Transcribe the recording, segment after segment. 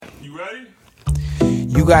You ready?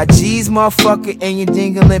 You got G's, motherfucker, and you're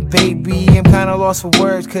dingling, baby. I'm kinda lost for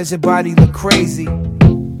words, cause your body look crazy.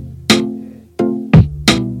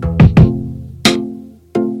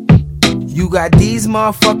 You got these,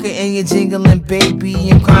 motherfucker, and you're jingling, baby.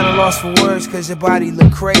 I'm kinda lost for words, cause your body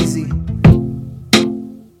look crazy.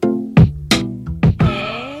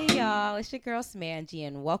 Hey, y'all, it's your girl Smangy,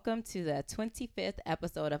 and welcome to the 25th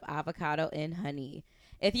episode of Avocado and Honey.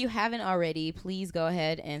 If you haven't already, please go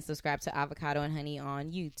ahead and subscribe to Avocado and Honey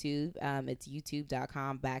on YouTube. It's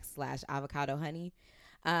youtube.com/Avocado Honey.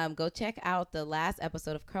 Go check out the last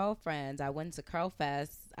episode of Curl Friends. I went to Curl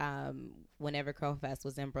Fest whenever Curl Fest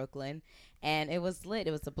was in Brooklyn, and it was lit.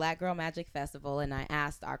 It was the Black Girl Magic Festival, and I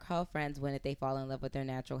asked our Curl Friends when did they fall in love with their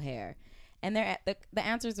natural hair. And the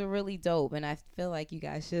answers are really dope, and I feel like you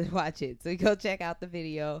guys should watch it. So go check out the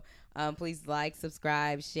video. Please like,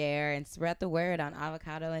 subscribe, share, and spread the word on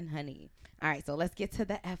Avocado and Honey. All right, so let's get to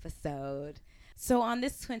the episode. So on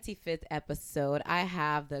this 25th episode, I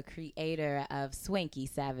have the creator of Swanky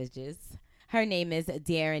Savages. Her name is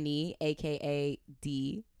Darren, a.k.a.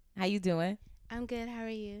 D. How you doing? I'm good. How are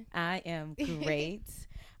you? I am great.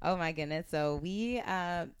 Oh, my goodness. So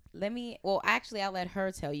I'll let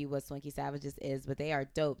her tell you what Swanky Savages is, but they are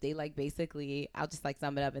dope. They basically, I'll just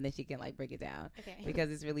sum it up and then she can break it down. Okay.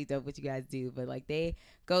 Because it's really dope what you guys do. But they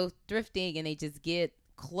go thrifting and they just get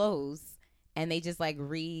clothes and they just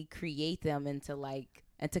recreate them into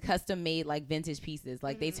custom made vintage pieces.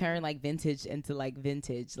 They turn vintage into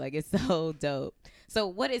vintage. It's so dope. So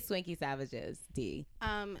what is Swanky Savages, D?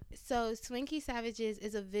 So Swanky Savages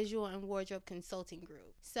is a visual and wardrobe consulting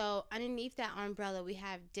group. So underneath that umbrella, we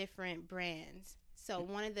have different brands. So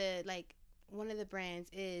one of the brands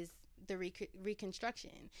is the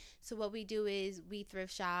reconstruction. So what we do is we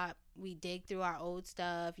thrift shop, we dig through our old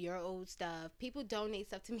stuff, your old stuff. People donate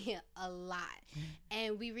stuff to me a lot,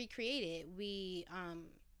 and we recreate it. We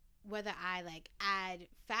whether I add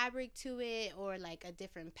fabric to it or a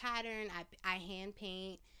different pattern, I hand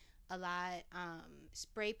paint a lot,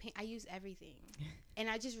 spray paint. I use everything, and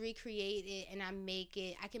I just recreate it, and I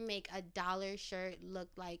can make $1 shirt look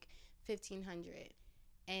like $1,500,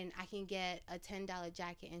 and I can get a $10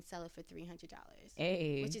 jacket and sell it for $300.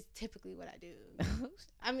 Hey. Which is typically what I do.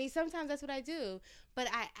 I mean, sometimes that's what I do, but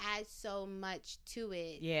I add so much to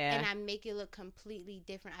it, and I make it look completely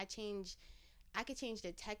different. I could change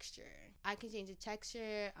the texture.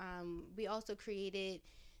 We also created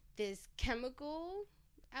this chemical,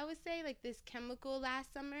 I would say, this chemical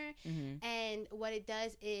last summer. Mm-hmm. And what it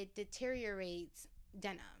does, it deteriorates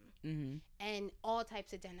denim. Mm-hmm. And all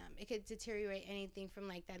types of denim. It could deteriorate anything from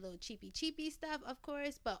that little cheapy stuff, of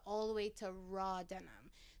course, but all the way to raw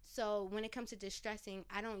denim. So when it comes to distressing,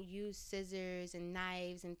 I don't use scissors and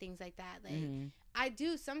knives and things like that. I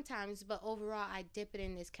do sometimes, but overall I dip it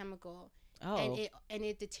in this chemical. Oh. And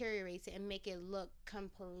it deteriorates it and make it look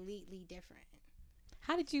completely different.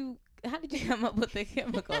 How did you come up with the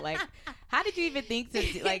chemical? How did you even think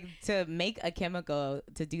to make a chemical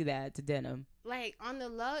to do that to denim? On the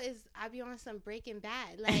low I be on some Breaking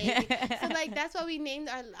Bad. So that's why we named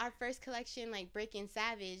our first collection Breaking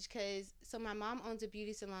Savage, so my mom owns a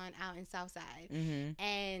beauty salon out in Southside. Mm-hmm.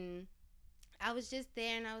 And I was just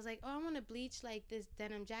there and I was I want to bleach this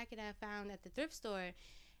denim jacket I found at the thrift store.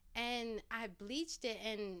 And I bleached it,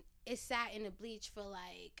 and it sat in the bleach for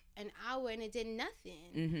an hour, and it did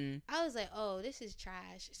nothing. Mm-hmm. I was oh, this is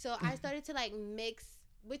trash. So I started to mix,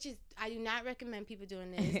 which is, I do not recommend people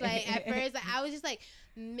doing this. At first, I was just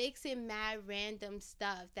mixing mad random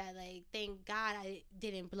stuff that thank God I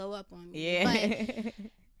didn't blow up on me. Yeah. But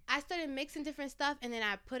I started mixing different stuff, and then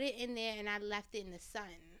I put it in there, and I left it in the sun.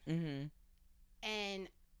 Mm-hmm. And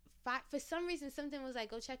for some reason, something was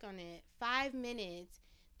go check on it. 5 minutes.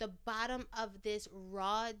 The bottom of this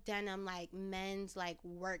raw denim men's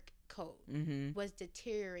work coat was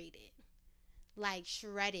deteriorated,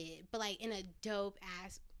 shredded, but in a dope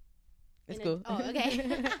ass. It's cool.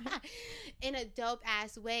 Okay. In a dope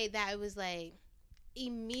ass way that it was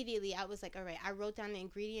immediately I was all right. I wrote down the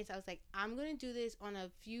ingredients. I was I'm gonna do this on a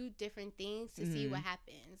few different things to see what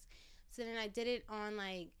happens. So then I did it on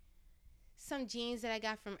some jeans that I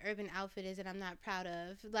got from Urban Outfitters that I'm not proud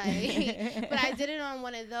of, but I did it on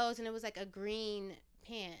one of those, and it was a green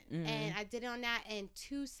pant, and I did it on that, and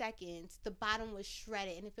 2 seconds the bottom was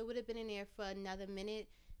shredded, and if it would have been in there for another minute,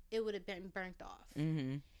 it would have been burnt off.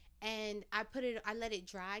 Mm-hmm. And I let it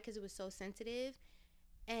dry because it was so sensitive,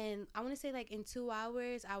 and I want to say in 2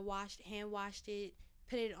 hours I hand washed it,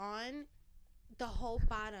 put it on. The whole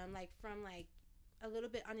bottom, from a little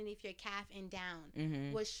bit underneath your calf and down,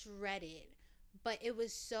 was shredded, but it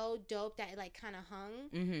was so dope that it like kind of hung.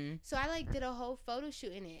 Mm-hmm. So I like did a whole photo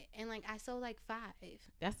shoot in it, and like I sold like 5.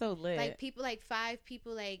 That's so lit. Like people, like 5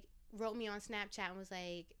 people, like wrote me on Snapchat and was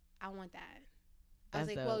like, "I want that." I was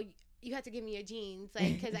like, dope. "Well, you have to give me your jeans,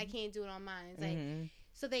 like, because I can't do it on mine." Like,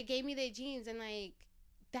 so they gave me their jeans, and like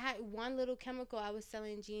that one little chemical, I was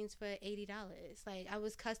selling jeans for $80. Like I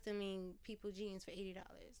was customing people jeans for $80.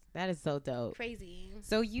 That is so dope. Crazy.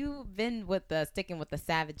 So you've been sticking with the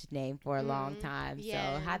Savage name for a long time.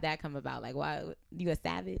 Yeah. So how'd that come about? Like, why you a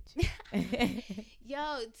savage?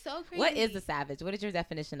 Yo, it's so crazy. What is a savage? What is your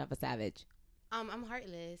definition of a savage? I'm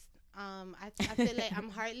heartless. I feel like I'm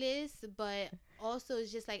heartless, but also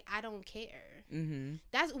it's just like I don't care. Mm-hmm.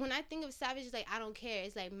 That's when I think of savage. It's like I don't care.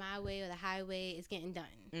 It's like my way or the highway. It's getting done.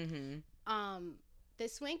 Mm-hmm. The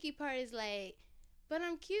swanky part is like, but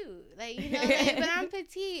I'm cute, like, you know, like, but I'm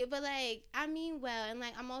petite, but like I mean well, and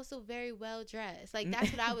like I'm also very well dressed. Like that's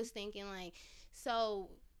what I was thinking. Like,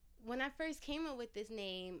 so when I first came up with this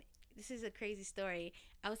name, this is a crazy story.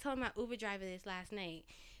 I was telling my Uber driver this last night.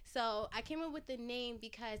 So I came up with the name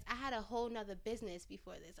because I had a whole nother business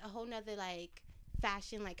before this, a whole nother like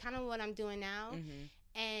fashion, like kind of what I'm doing now.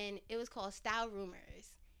 Mm-hmm. And it was called Style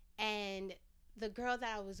Rumors. And the girl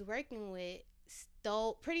that I was working with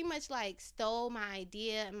stole my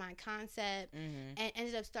idea and my concept, mm-hmm. and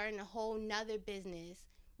ended up starting a whole nother business,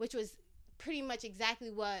 which was pretty much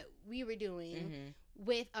exactly what we were doing, mm-hmm.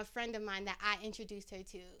 with a friend of mine that I introduced her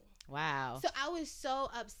to. Wow. So I was so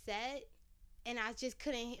upset. And I just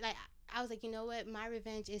couldn't, like, I was like, you know what? My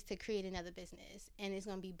revenge is to create another business. And it's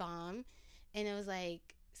going to be bomb. And it was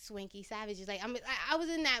like Swanky Savages. Like, I was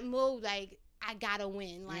in that mood, like, I got to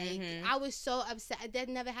win. Like, mm-hmm. I was so upset. That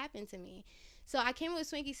never happened to me. So I came up with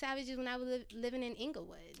Swanky Savages when I was living in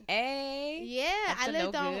Inglewood. Hey. Yeah. I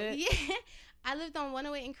lived on, yeah. I lived on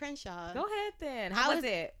 108 in Crenshaw. Go ahead then. How was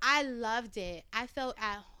it? I loved it. I felt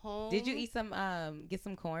at home. Did you eat get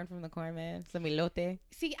some corn from the corn man? Some elote?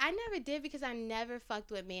 See, I never did because I never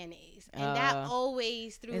fucked with mayonnaise. And that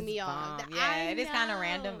always threw me off. Yeah, it is kind of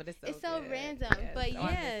random, but it's so good. Random. Yes, but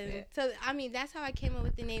yeah. So, I mean, that's how I came up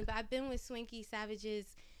with the name. But I've been with Swanky Savages.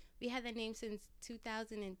 We had that name since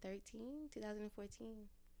 2013, 2014.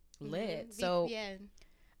 Lit. Mm-hmm. So, yeah.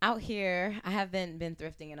 Out here, I haven't been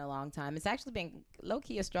thrifting in a long time. It's actually been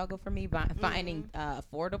low-key a struggle for me finding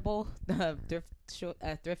affordable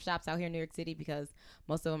thrift shops out here in New York City because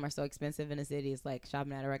most of them are so expensive in the city. It's like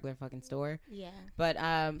shopping at a regular fucking store. Yeah. But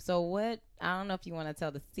so what? I don't know if you want to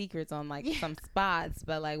tell the secrets on like some spots,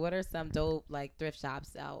 but like what are some dope like thrift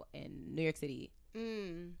shops out in New York City?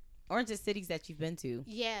 Or just cities that you've been to?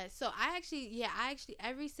 Yeah, so I actually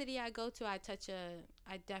every city I go to, I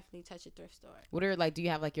definitely touch a thrift store. What are do you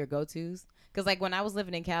have like your go-tos? Because like when I was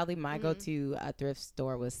living in Cali, my mm-hmm. go-to thrift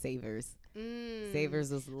store was Savers.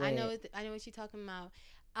 Savers was lit. I know what you're talking about.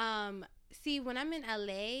 See, when I'm in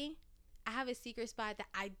LA, I have a secret spot that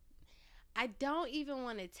I don't even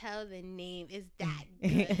want to tell the name. It's that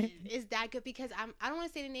good. It's that good because I don't want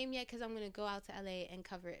to say the name yet because I'm going to go out to LA and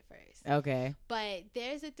cover it first. Okay. But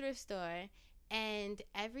there's a thrift store, and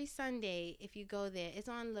every Sunday, if you go there, it's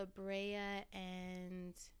on La Brea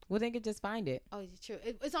and... Well, they could just find it. Oh, it's true.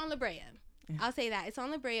 It's on La Brea. I'll say that. It's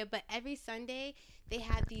on La Brea, but every Sunday, they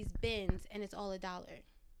have these bins, and it's all $1.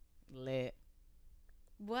 Lit.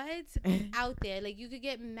 What's out there? Like, you could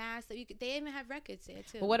get massive. They even have records there,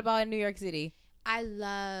 too. But what about in New York City? I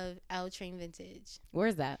love L Train Vintage.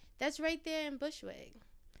 Where's that? That's right there in Bushwick.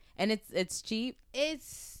 And it's cheap?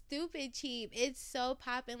 It's stupid cheap. It's so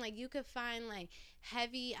popping. Like, you could find, like,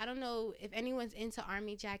 heavy. I don't know if anyone's into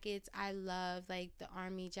army jackets. I love, like, the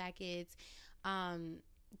army jackets.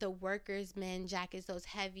 The workers' men jackets, those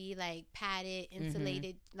heavy, like, padded,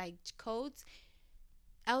 insulated, mm-hmm. like, coats.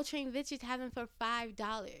 L Train Vintage have them for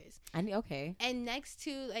 $5. Okay. And next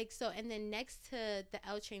to next to the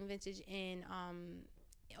L Train Vintage in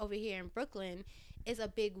over here in Brooklyn is a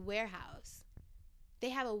big warehouse. They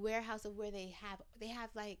have a warehouse of where they have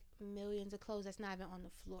like millions of clothes that's not even on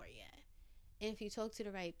the floor yet. And if you talk to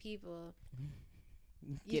the right people,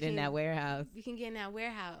 in that warehouse. You can get in that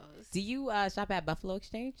warehouse. Do you shop at Buffalo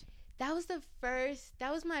Exchange? That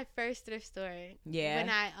was my first thrift store. Yeah.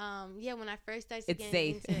 When I first started it's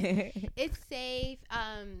safe. It's safe.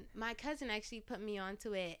 My cousin actually put me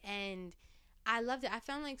onto it, and I loved it. I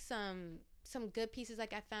found like some good pieces.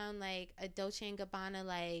 Like I found like a Dolce & Gabbana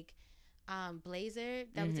like blazer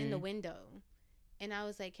that was in the window, and I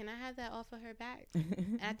was like, "Can I have that off of her back?"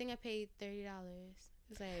 And I think I paid $30.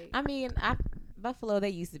 It's like, I mean, Buffalo, they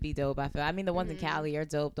used to be dope. I feel. I mean, the ones in Cali are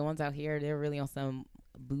dope. The ones out here, they're really on some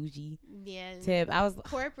bougie Yeah. tip. I was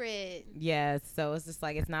corporate. Yeah, so it's just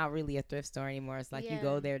like it's not really a thrift store anymore. It's like you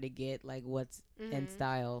go there to get like what's in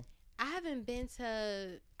style. I haven't been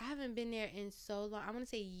there in so long. I want to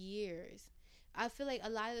say years. I feel like a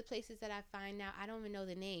lot of the places that I find now, I don't even know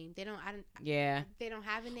the name. They don't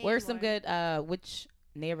have a name. Where's some good which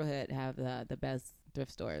neighborhood have the best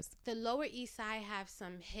thrift stores? The Lower East Side have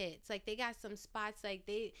some hits. Like they got some spots like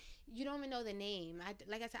you don't even know the name.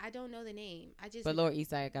 Like I said, I don't know the name. But Lower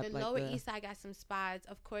East Side got East Side got some spots.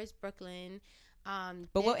 Of course, Brooklyn.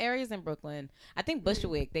 But what areas in Brooklyn? I think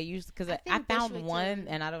Bushwick. They used because I found Bushwick one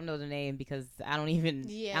and I don't know the name because I don't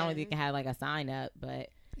think it had like a sign up. But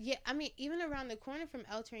yeah, I mean, even around the corner from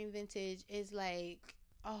El Train Vintage is like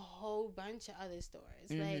a whole bunch of other stores.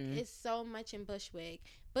 Like it's so much in Bushwick.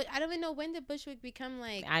 But I don't even know when did Bushwick become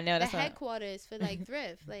like the headquarters for like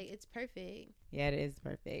thrift. Like it's perfect. Yeah, it is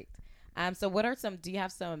perfect. So what are do you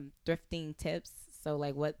have some thrifting tips? So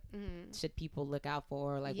like what should people look out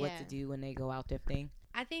for? Like what to do when they go out thrifting?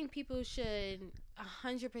 I think people should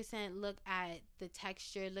 100% look at the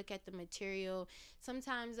texture, look at the material.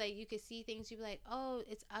 Sometimes like you could see things, you be like, oh,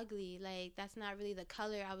 it's ugly. Like that's not really the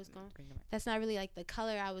color I was going. That's not really like the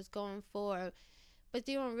color I was going for. But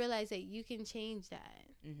they don't realize that you can change that.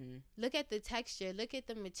 Look at the texture. Look at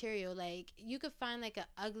the material. Like you could find like an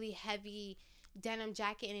ugly, heavy denim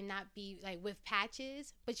jacket and it not be like with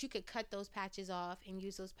patches, but you could cut those patches off and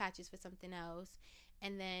use those patches for something else.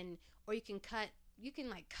 And then, or you can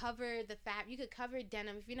like cover the you could cover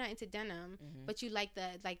denim if you're not into denim, but you like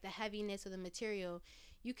the heaviness of the material.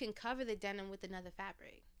 You can cover the denim with another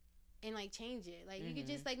fabric and like change it. Like you could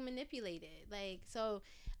just like manipulate it. Like, so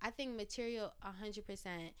I think material 100%.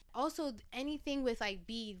 Also anything with like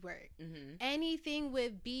beadwork, anything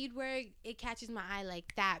with beadwork, it catches my eye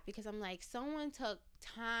like that because I'm like, someone took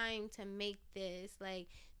time to make this. Like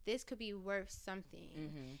this could be worth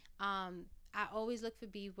something. I always look for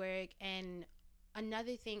beadwork. And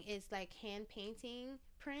another thing is like hand painting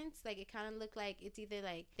prints. Like it kind of look like it's either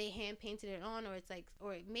like they hand painted it on or it's like,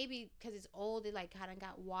 or maybe because it's old it like kind of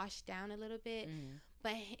got washed down a little bit.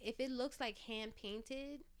 But if it looks like hand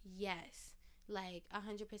painted, yes, like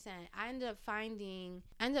 100%. I ended up finding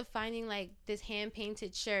like this hand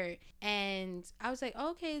painted shirt and I was like,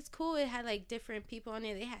 oh, okay, it's cool. It had like different people on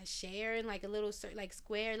it. They had Cher and like a little like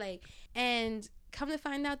square, like, and come to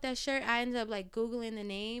find out that shirt, I ended up like Googling the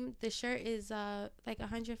name. The shirt is like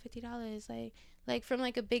 $150, like from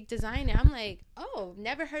like a big designer. I'm like, oh,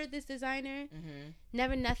 never heard of this designer,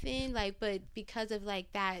 never nothing, like, but because of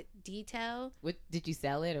like that detail. What did you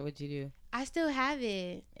sell it or what'd you do? I still have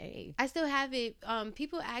it. Hey. I still have it.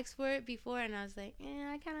 People asked for it before and I was like,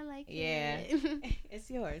 I kind of like it. It's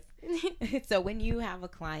yours. So when you have a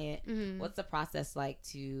client, what's the process like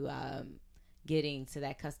to getting to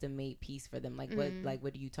that custom made piece for them? Like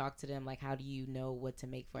what do you talk to them? Like how do you know what to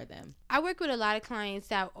make for them? I work with a lot of clients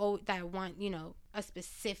that want, you know, a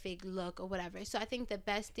specific look or whatever. So I think the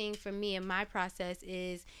best thing for me in my process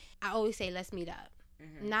is I always say, let's meet up.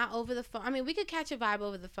 Not over the phone. I mean, we could catch a vibe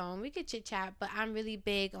over the phone. We could chit chat, but I'm really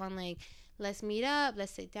big on like, let's meet up,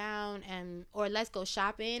 let's sit down, and or let's go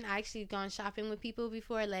shopping. I actually gone shopping with people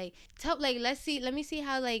before. Like, let me see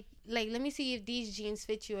how let me see if these jeans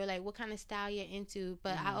fit you or like what kind of style you're into.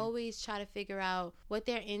 But I always try to figure out what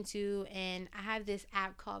they're into, and I have this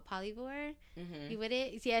app called Polyvore. You with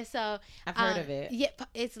it? Yeah. So I've heard of it. Yeah,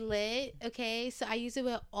 it's lit. Okay, so I use it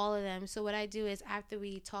with all of them. So what I do is after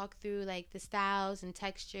we talk through like the styles and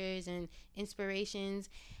textures and inspirations,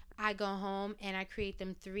 I go home and I create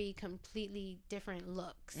them 3 completely different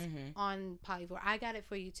looks on Polyvore. I got it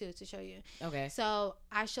for you too to show you. Okay. So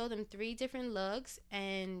I show them 3 different looks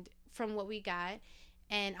and from what we got,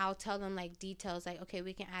 and I'll tell them like details like, okay,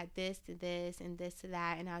 we can add this to this and this to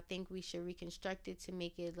that, and I think we should reconstruct it to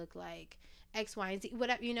make it look like X, Y, and Z,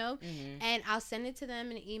 whatever, you know. And I'll send it to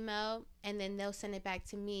them in an email, and then they'll send it back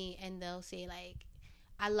to me, and they'll say like,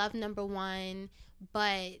 I love number 1,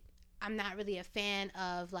 but I'm not really a fan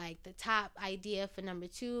of like the top idea for number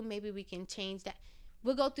 2. Maybe we can change that.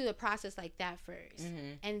 We'll go through the process like that first.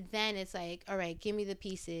 And then it's like, all right, give me the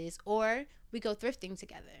pieces. Or we go thrifting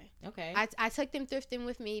together. Okay. I took them thrifting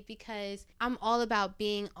with me because I'm all about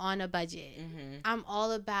being on a budget. I'm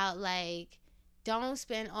all about like, don't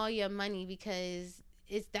spend all your money because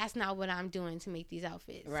that's not what I'm doing to make these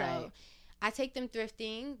outfits. Right. So I take them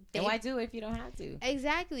thrifting. And why do it if you don't have to?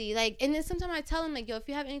 Exactly. Like, and then sometimes I tell them like, yo, if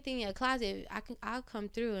you have anything in your closet, I'll come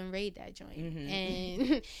through and raid that joint.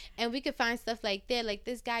 And we could find stuff like that. Like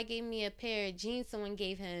this guy gave me a pair of jeans someone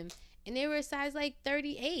gave him, and they were a size like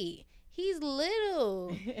 38. He's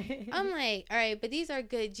little. I'm like, all right, but these are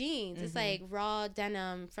good jeans. It's like raw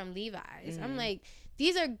denim from Levi's. I'm like,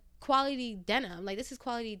 these are quality denim. Like, this is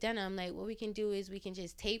quality denim. Like, what we can do is we can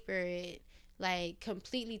just taper it, like,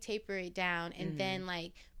 completely taper it down, and then,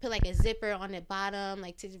 like, put, like, a zipper on the bottom,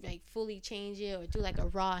 like, to, like, fully change it, or do, like, a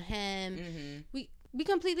raw hem. We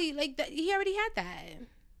completely, like, he already had that.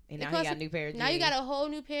 And now he got a new pair of jeans. Now you got a whole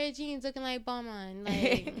new pair of jeans looking like Balmain.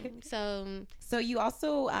 Like, So you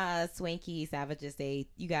also, Swanky Savages Day,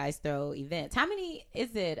 you guys throw events. How many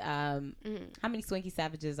is it? How many Swanky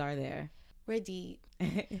Savages are there? We're deep.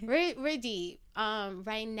 we're deep.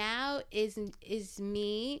 Right now is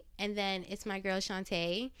me, and then it's my girl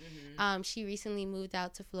Shantae. She recently moved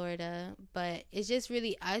out to Florida, but it's just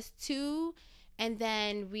really us two. And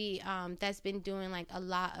then we, that's been doing, like, a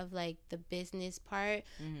lot of, like, the business part.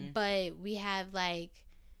 But we have, like,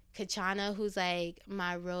 Kachana, who's, like,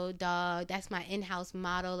 my road dog. That's my in-house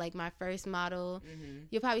model, like, my first model.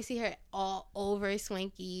 You'll probably see her all over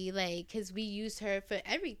Swanky, like, because we use her for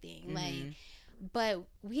everything. Like, but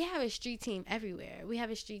we have a street team everywhere. We have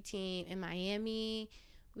a street team in Miami.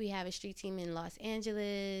 We have a street team in Los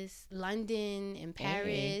Angeles, London, and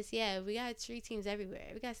Paris. Yeah, we got street teams everywhere.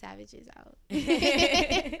 We got savages out.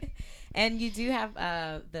 And you do have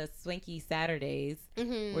the Swanky Saturdays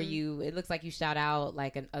where it looks like you shout out,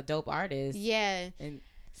 like, a dope artist. Yeah.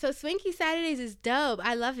 So Swanky Saturdays is dope.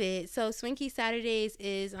 I love it. So Swanky Saturdays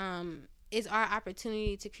is our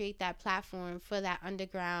opportunity to create that platform for that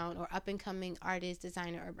underground or up and coming artist,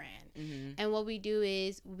 designer, or brand. And what we do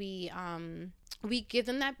is we give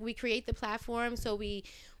them that, we create the platform, so we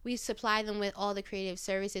supply them with all the creative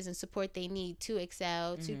services and support they need to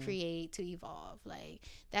excel, to create, to evolve. Like,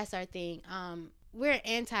 that's our thing. We're an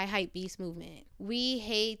anti-hype beast movement. We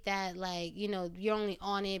hate that, like, you know, you're only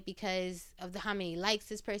on it because of how many likes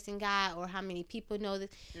this person got or how many people know this.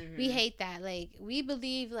 We hate that. Like, we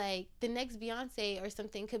believe, like, the next Beyonce or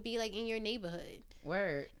something could be, like, in your neighborhood.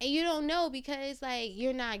 Word. And you don't know because, like,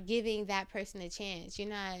 you're not giving that person a chance. You're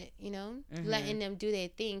not, you know, letting them do their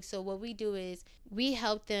thing. So what we do is we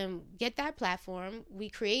help them get that platform. We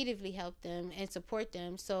creatively help them and support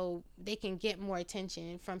them so they can get more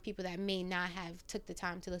attention from people that may not have took the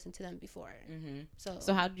time to listen to them before.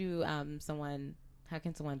 So how do how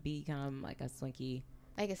can someone become, like, a Swanky,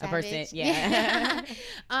 like a savage? Person? Yeah.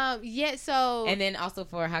 Yeah. So, and then also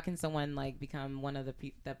for how can someone, like, become one of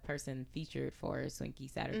the person featured for Swanky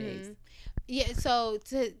Saturdays? Yeah. So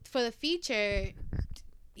for the feature,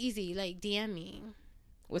 easy, like, DM me.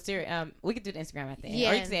 What's your we could do the Instagram at the end.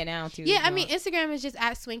 Yeah. Or you can say it now too. Yeah, I mean, Instagram is just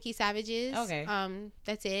at Swanky Savages. Okay.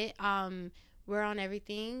 That's it. We're on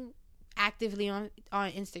everything. Actively on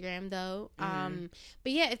Instagram though.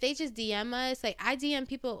 But yeah, if they just DM us, like, I DM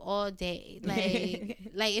people all day. Like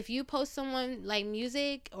like if you post someone, like,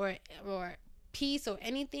 music or piece or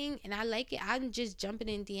anything and I like it, I'm just jumping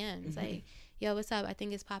in DMs. Like, yo, what's up? I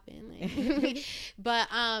think it's popping. Like, but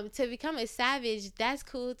to become a savage, that's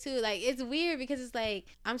cool too. Like, it's weird because it's like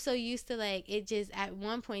I'm so used to, like, it just at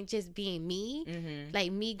one point just being me,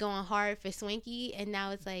 like me going hard for Swanky, and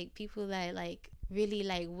now it's like people that, like, really,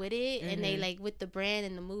 like, with it, and they, like, with the brand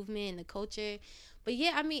and the movement and the culture. But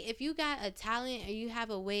yeah, I mean, if you got a talent or you have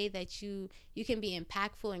a way that you can be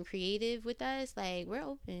impactful and creative with us, like, we're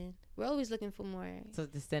open. We're always looking for more. So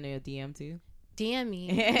to send a DM too? DM me.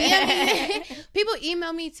 DM me. People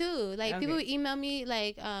email me too. Like, Okay. people email me,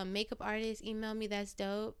 like, makeup artists email me. That's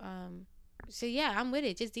dope. So yeah, I'm with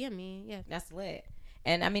it. Just DM me. Yeah. That's lit.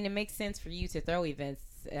 And I mean, it makes sense for you to throw events,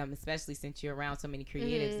 especially since you're around so many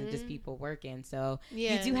creatives and just people working. So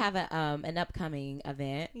you do have an upcoming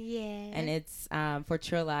event. Yeah. And it's for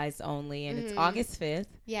Trill Eyes only, and it's August 5th.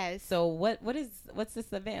 Yes. So what's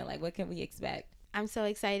this event like? What can we expect? I'm so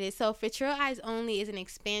excited. So for Trill Eyes Only is an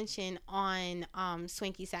expansion on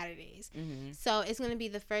Swanky Saturdays. So it's going to be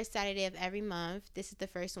the first Saturday of every month. This is the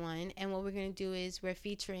first one. And what we're going to do is we're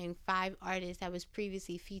featuring 5 artists that was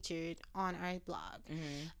previously featured on our blog.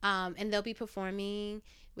 And they'll be performing,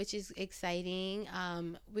 which is exciting.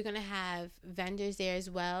 We're going to have vendors there as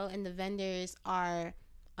well. And the vendors are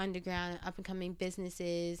underground, up-and-coming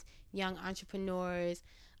businesses, young entrepreneurs,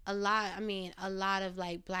 a lot of,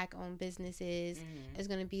 like, Black-owned businesses is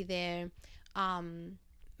going to be there.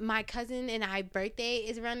 My cousin and I birthday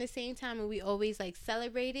is around the same time, and we always, like,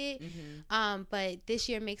 celebrate it. But this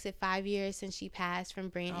year makes it 5 years since she passed from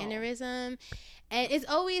brain aneurysm. And it's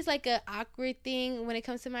always, like, a awkward thing when it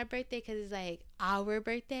comes to my birthday because it's, like, our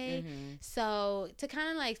birthday. So to kind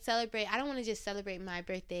of, like, celebrate, I don't want to just celebrate my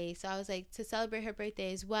birthday. So I was like, to celebrate her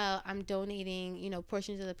birthday as well, I'm donating, you know,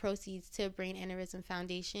 portions of the proceeds to Brain Aneurysm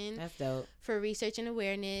Foundation. That's dope. For research and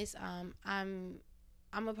awareness.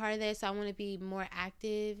 I'm a part of this, so I want to be more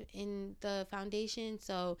active in the foundation.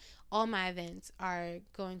 So all my events are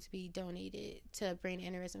going to be donated to Brain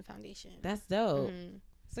Aneurysm Foundation. That's dope. Mm-hmm.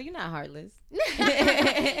 So you're not heartless.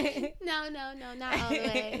 No, not all the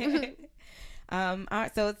way. All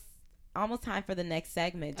right, so it's almost time for the next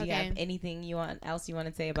segment. Do you have anything else you want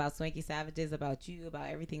to say about Swanky Savages, about you, about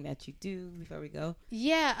everything that you do before we go?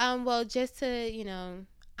 Yeah, well, just to,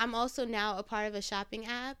 I'm also now a part of a shopping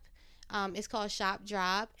app. It's called Shop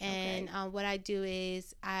Drop, and what I do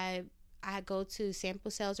is I go to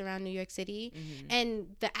sample sales around New York City,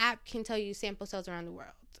 and the app can tell you sample sales around the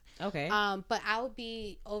world. Okay. But I'll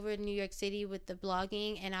be over in New York City with the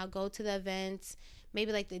blogging, and I'll go to the events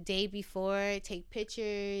maybe like the day before, take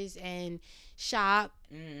pictures and shop,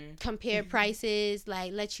 compare prices,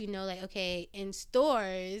 like let you know, like, okay, in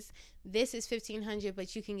stores this is $1,500,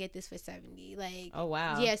 but you can get this for $70. Like, oh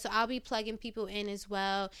wow, yeah. So I'll be plugging people in as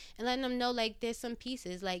well and letting them know, like, there's some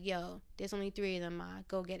pieces, like, yo, there's only 3 of them.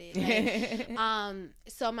 Go get it. Like,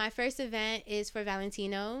 so my first event is for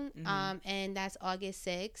Valentino, and that's August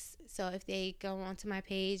 6th. So if they go onto my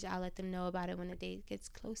page, I'll let them know about it when the date gets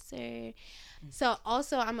closer. So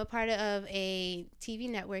also, I'm a part of a TV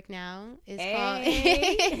network now. It's called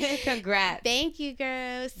Congrats. Thank you,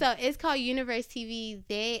 girl. So it's called Universe TV.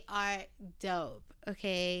 They are dope.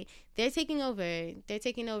 Okay, they're taking over. They're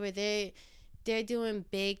doing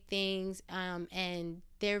big things. And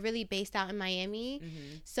they're really based out in Miami.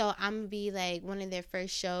 So I'm gonna be like one of their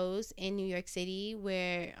first shows in New York City,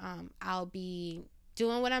 where I'll be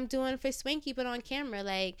doing what I'm doing for Swanky, but on camera,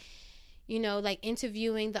 like, you know, like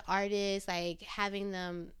interviewing the artists, like having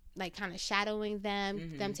them, like kind of shadowing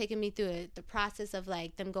them, them taking me through the process of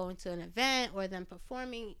like them going to an event or them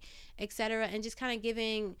performing, etc., and just kind of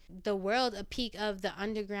giving the world a peek of the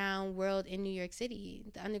underground world in New York City,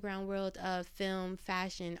 the underground world of film,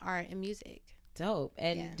 fashion, art, and music. Dope.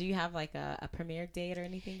 And do you have like a premiere date or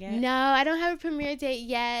anything yet? No, I don't have a premiere date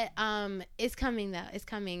yet. It's coming though. It's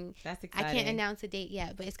coming. That's exciting. I can't announce a date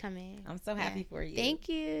yet, but it's coming. I'm so happy for you. Thank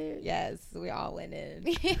you. Yes, we all went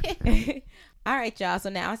in. All right, y'all. So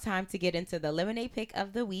now it's time to get into the Lemonade Pick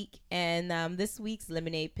of the week. And this week's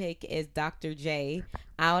Lemonade Pick is Dr. J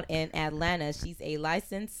out in Atlanta. She's a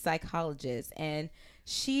licensed psychologist, and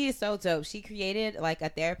she is so dope. She created like a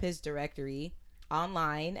therapist directory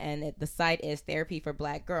online, and the site is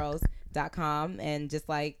therapyforblackgirls.com, and just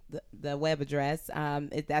like the web address,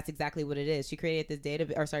 that's exactly what it is. She created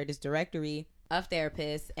this directory of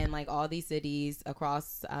therapists in like all these cities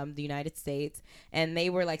across the United States, and they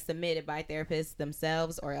were like submitted by therapists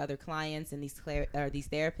themselves or other clients, and these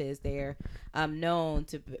therapists, they're known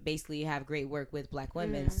to basically have great work with Black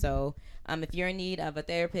women. So if you're in need of a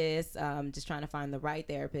therapist, just trying to find the right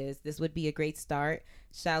therapist, this would be a great start.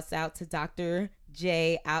 Shouts out to Dr.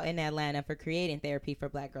 J out in Atlanta for creating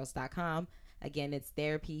therapyforblackgirls.com. Again, it's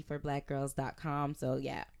therapyforblackgirls.com. So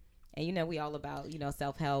yeah. And, you know, we all about, you know,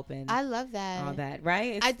 self-help and I love that. All that,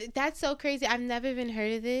 right? That's so crazy. I've never even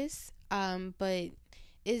heard of this, but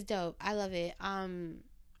it's dope. I love it. I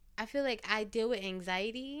feel like I deal with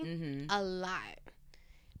anxiety a lot,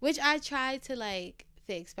 which I try to, like,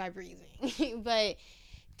 fix by breathing. But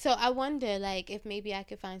so I wonder, like, if maybe I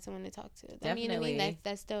could find someone to talk to. Definitely. You know what I mean?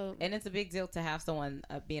 That's dope. And it's a big deal to have someone,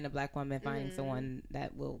 being a Black woman, finding someone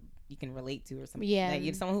that you can relate to or something. Yeah.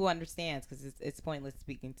 Like, someone who understands, because it's pointless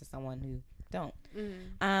speaking to someone who don't.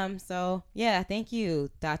 So yeah, thank you,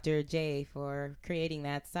 Dr. J, for creating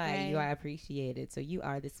that site. Right. You are appreciated. So you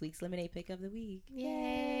are this week's Lemonade Pick of the week.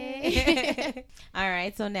 Yay. All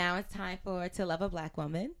right, so now it's time for To Love a Black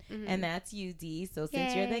Woman, and that's you, D. So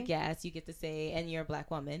since you're the guest, you get to say, and you're a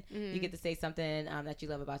Black woman, you get to say something that you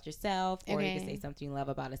love about yourself, or you can say something you love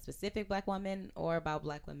about a specific Black woman, or about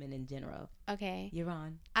Black women in general. Okay. You're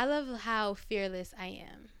on. I love how fearless I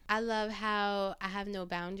am. I love how I have no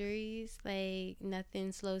boundaries. Like,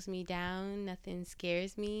 nothing slows me down. Nothing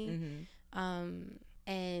scares me.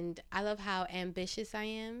 And I love how ambitious I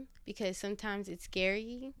am, because sometimes it's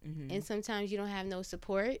scary and sometimes you don't have no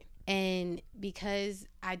support. And because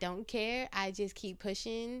I don't care, I just keep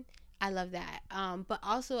pushing. I love that. But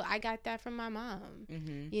also I got that from my mom,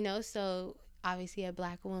 you know, so obviously a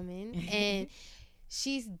Black woman and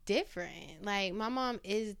she's different. Like, my mom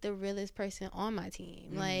is the realest person on my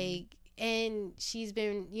team. Like, and she's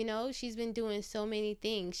been doing so many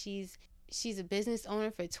things. She's a business owner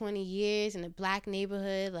for 20 years in a Black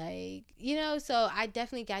neighborhood, like, you know, so I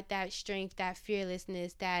definitely got that strength, that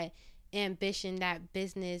fearlessness, that ambition, that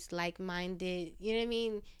business like-minded, you know what I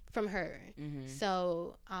mean, from her.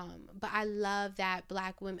 So but I love that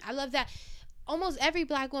Black women, I love that almost every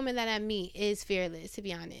Black woman that I meet is fearless, to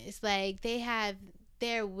be honest. Like, they have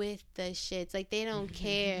they're with the shits. Like, they don't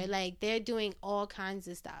care. Like, they're doing all kinds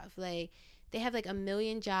of stuff. Like, they have like 1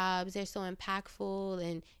 million jobs. They're so impactful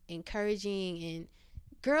and encouraging, and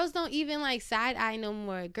girls don't even like side eye no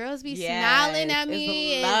more. Girls be smiling at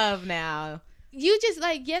me. It's love now. You just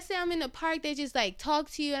like, yesterday I'm in the park, they just like talk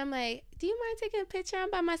to you. I'm like, do you mind taking a picture? I'm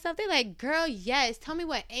by myself. They're like, girl, yes. Tell me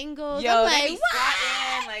what angles. Yo, I'm they like, be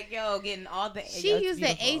squatting, like, yo, getting all the. She used the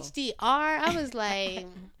HDR. I was like,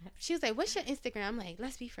 she was like, what's your Instagram? I'm like,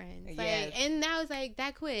 let's be friends. Like, yes. And that was like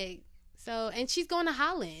that quick. So, and she's going to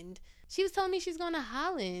Holland. She was telling me she's going to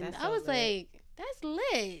Holland. I was like, that's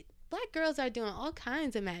lit. Black girls are doing all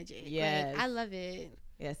kinds of magic. Yes. Like, I love it.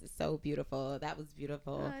 Yes, it's so beautiful. That was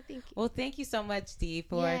beautiful. Oh, thank you. Well, thank you so much, Dee,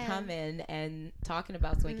 for coming and talking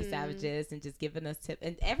about Swanky Savages and just giving us tips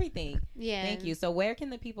and everything. Yeah. Thank you. So where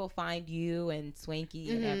can the people find you and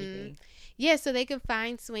Swanky and everything? Yeah, so they can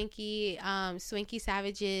find Swanky, Swanky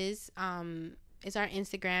Savages is our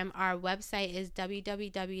Instagram. Our website is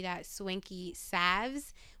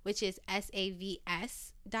www.swankysavs, which is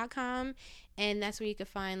SAVS.com. And that's where you can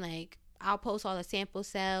find, like, I'll post all the sample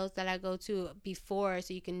sales that I go to before,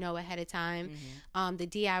 so you can know ahead of time. The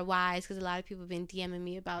DIYs, because a lot of people have been DMing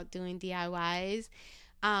me about doing DIYs.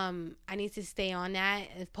 I need to stay on that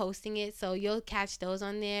and posting it, so you'll catch those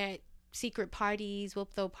on there. Secret parties, we'll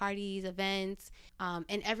throw parties, events,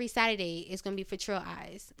 and every Saturday is going to be for Trill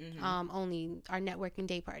Eyes, only our networking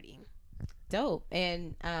day party. Dope.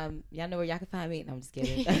 And y'all know where y'all can find me. No, I'm just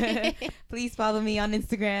kidding. Please follow me on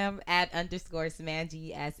Instagram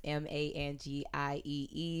 @_Smangie,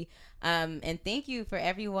 SMANGIEE. And thank you for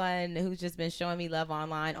everyone who's just been showing me love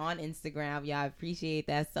online on Instagram. Y'all, I appreciate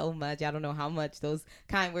that so much. I don't know how much those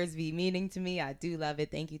kind words be meaning to me. I do love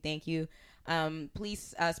it. Thank you.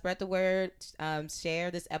 Please spread the word,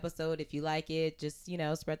 share this episode if you like it. Just,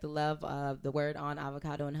 spread the love of the word on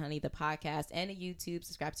Avocado and Honey, the podcast, and YouTube.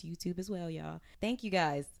 Subscribe to YouTube as well, y'all. Thank you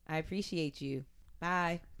guys. I appreciate you.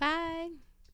 Bye. Bye.